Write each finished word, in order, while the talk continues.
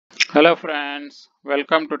Hello friends,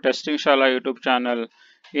 welcome to Testingshala YouTube channel.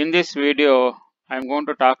 In this video, I am going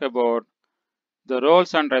to talk about the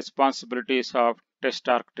roles and responsibilities of test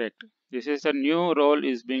architect. This is a new role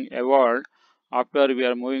is being evolved after we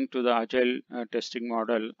are moving to the agile testing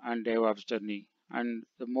model and DevOps journey. And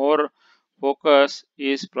the more focus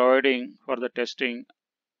is providing for the testing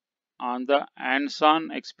on the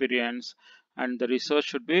hands-on experience, and the research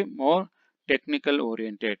should be more technical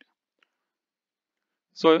oriented.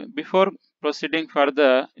 So before proceeding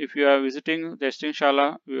further, if you are visiting the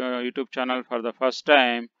Testingshala YouTube channel for the first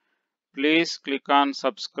time, please click on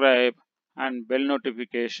subscribe and bell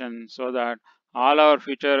notification so that all our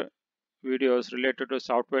future videos related to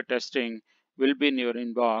software testing will be in your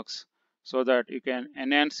inbox so that you can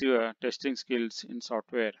enhance your testing skills in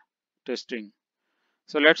software testing.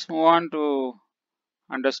 So let's move on to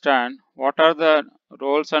understand what are the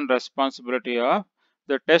roles and responsibility of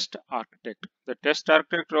the test architect. The test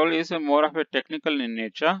architect role is a more of a technical in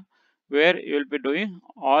nature where you will be doing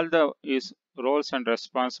all the is roles and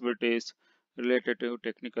responsibilities related to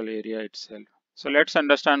technical area itself. So let's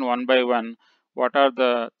understand one by one what are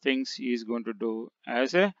the things he is going to do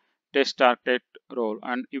as a test architect role.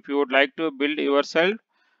 And if you would like to build yourself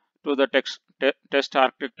to the test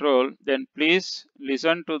architect role, then please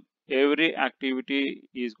listen to every activity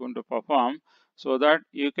he is going to perform so that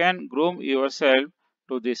you can groom yourself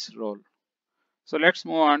to this role. So let's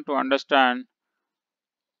move on to understand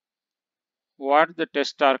what the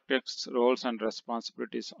test architect's roles and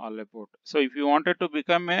responsibilities all about. So if you wanted to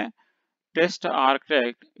become a test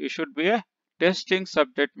architect, you should be a testing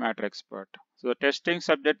subject matter expert. So the testing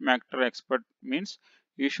subject matter expert means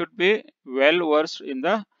you should be well versed in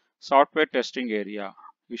the software testing area.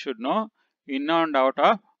 You should know in and out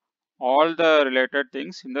of all the related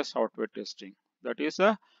things in the software testing. That is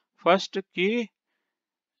the first key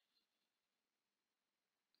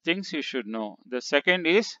things you should know. The second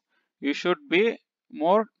is you should be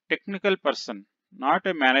more technical person, not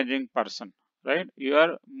a managing person, right?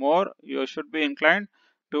 You should be inclined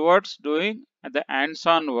towards doing the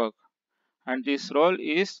hands-on work, and this role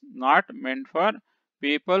is not meant for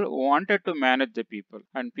people who wanted to manage the people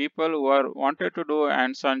and people who are wanted to do a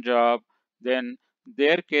hands-on job, then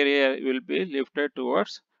their career will be lifted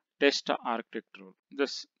towards test architect role.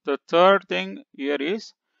 The third thing here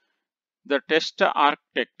is the test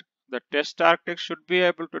architect. The test architect should be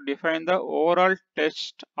able to define the overall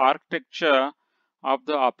test architecture of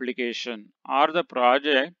the application or the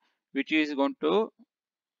project which is going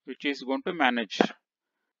to manage.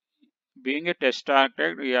 Being a test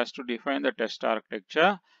architect, he has to define the test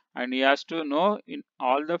architecture and he has to know in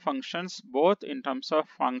all the functions both in terms of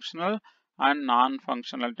functional and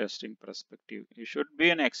non-functional testing perspective. He should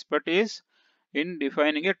be an expertise in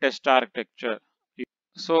defining a test architecture.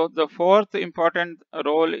 So the fourth important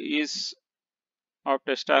role is of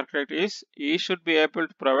test architect is he should be able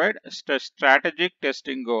to provide strategic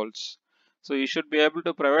testing goals. So he should be able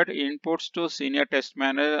to provide inputs to senior test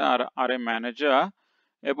manager or a manager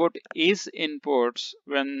about his inputs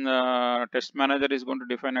when test manager is going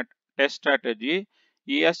to define a test strategy.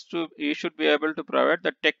 He should be able to provide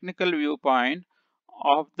the technical viewpoint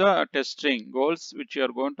of the testing goals which you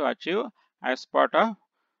are going to achieve as part of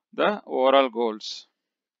the overall goals.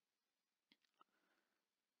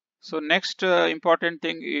 So next important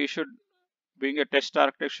thing you should, being a test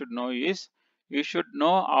architect, should know is you should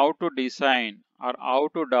know how to design or how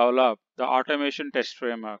to develop the automation test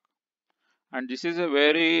framework. And this is a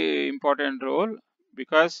very important role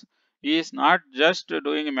because he is not just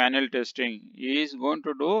doing manual testing. He is going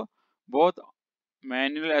to do both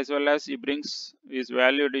manual as well as he brings his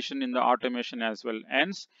value addition in the automation as well.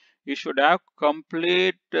 Hence, he should have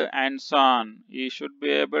complete hands-on. He should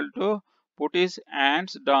be able to put his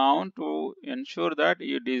hands down to ensure that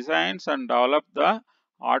he designs and develop the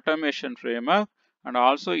automation framework, and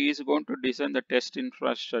also he is going to design the test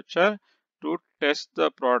infrastructure to test the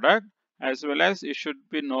product, as well as he should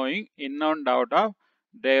be knowing in and out of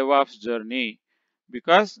DevOps journey,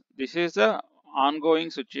 because this is a ongoing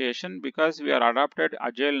situation, because we are adopted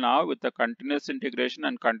agile now with the continuous integration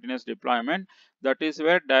and continuous deployment. That is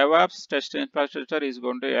where DevOps test infrastructure is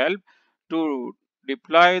going to help to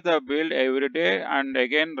deploy the build every day and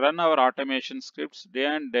again run our automation scripts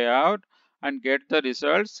day in day out and get the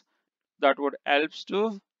results that would helps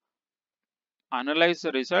to analyze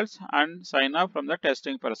the results and sign up from the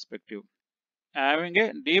testing perspective. Having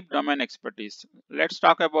a deep domain expertise. Let's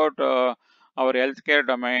talk about our healthcare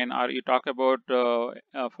domain, or you talk about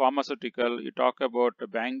pharmaceutical, you talk about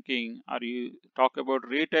banking, or you talk about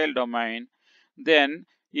retail domain. Then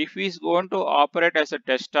if he is going to operate as a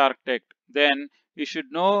test architect, then he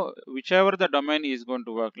should know whichever the domain is going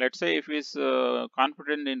to work. Let's say if he's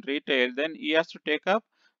confident in retail, then he has to take up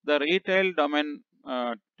the retail domain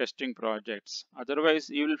testing projects. Otherwise,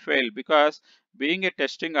 he will fail, because being a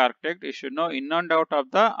testing architect, you should know in and out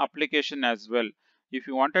of the application as well. If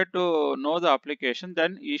you wanted to know the application,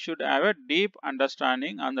 then you should have a deep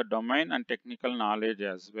understanding on the domain and technical knowledge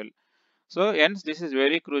as well. So hence this is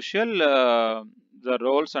very crucial, the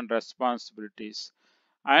roles and responsibilities.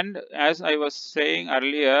 And as I was saying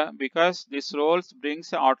earlier, because this roles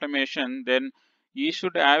brings automation, then you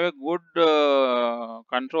should have a good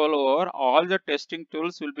control over all the testing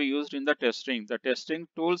tools will be used in the testing. The testing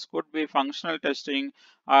tools could be functional testing,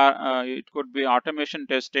 or it could be automation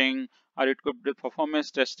testing, or it could be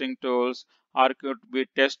performance testing tools, or it could be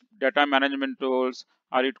test data management tools,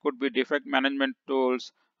 or it could be defect management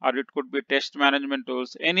tools, or it could be test management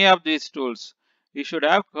tools. Any of these tools, you should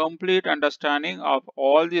have complete understanding of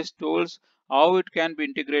all these tools, how it can be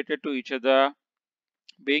integrated to each other.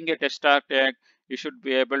 Being a test architect, you should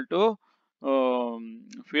be able to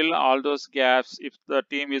fill all those gaps if the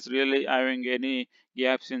team is really having any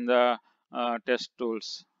gaps in the test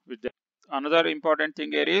tools with them. Another important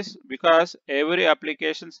thing here is, because every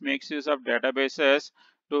applications makes use of databases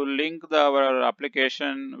to link our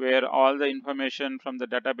application, where all the information from the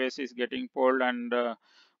database is getting pulled and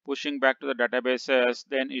pushing back to the databases,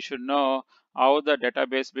 then you should know how the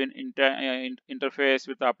database been interface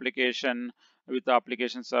with the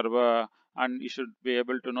application server, and you should be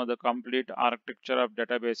able to know the complete architecture of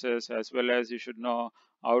databases, as well as you should know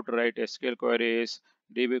how to write SQL queries,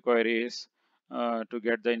 DB queries to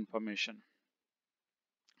get the information.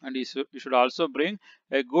 And you should also bring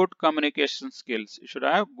a good communication skills. You should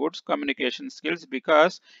have good communication skills,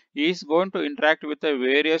 because he is going to interact with the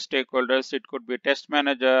various stakeholders. It could be test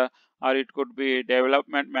manager, or it could be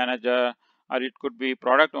development manager, or it could be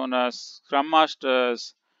product owners, scrum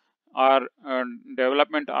masters, or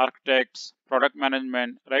development architects, product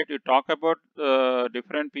management, right? You talk about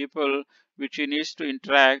different people which he needs to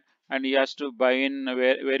interact, and he has to buy in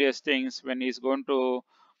various things when he's going to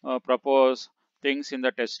propose things in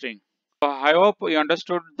the testing. I hope you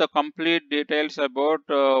understood the complete details about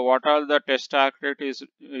what all the test architect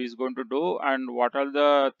is going to do, and what are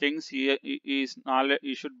the things he is knowledge.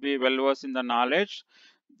 He should be well versed in the knowledge.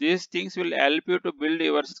 These things will help you to build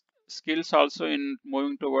your skills also in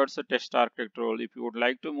moving towards the test architect role. If you would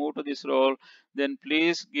like to move to this role, then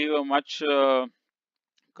please give a much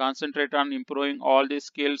concentrate on improving all these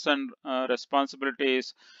skills and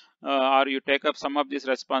responsibilities, or you take up some of this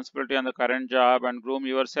responsibility on the current job and groom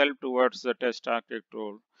yourself towards the test architect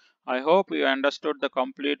role. I hope you understood the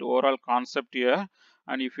complete overall concept here,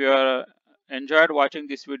 and if you are enjoyed watching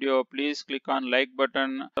this video, please click on like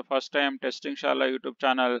button. The first time testing shala YouTube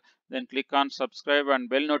channel, then click on subscribe and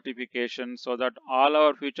bell notification, so that all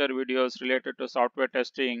our future videos related to software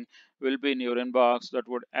testing will be in your inbox. That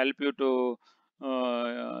would help you to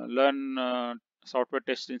learn software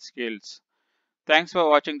testing skills. Thanks for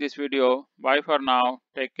watching this video. Bye for now.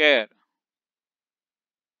 Take care.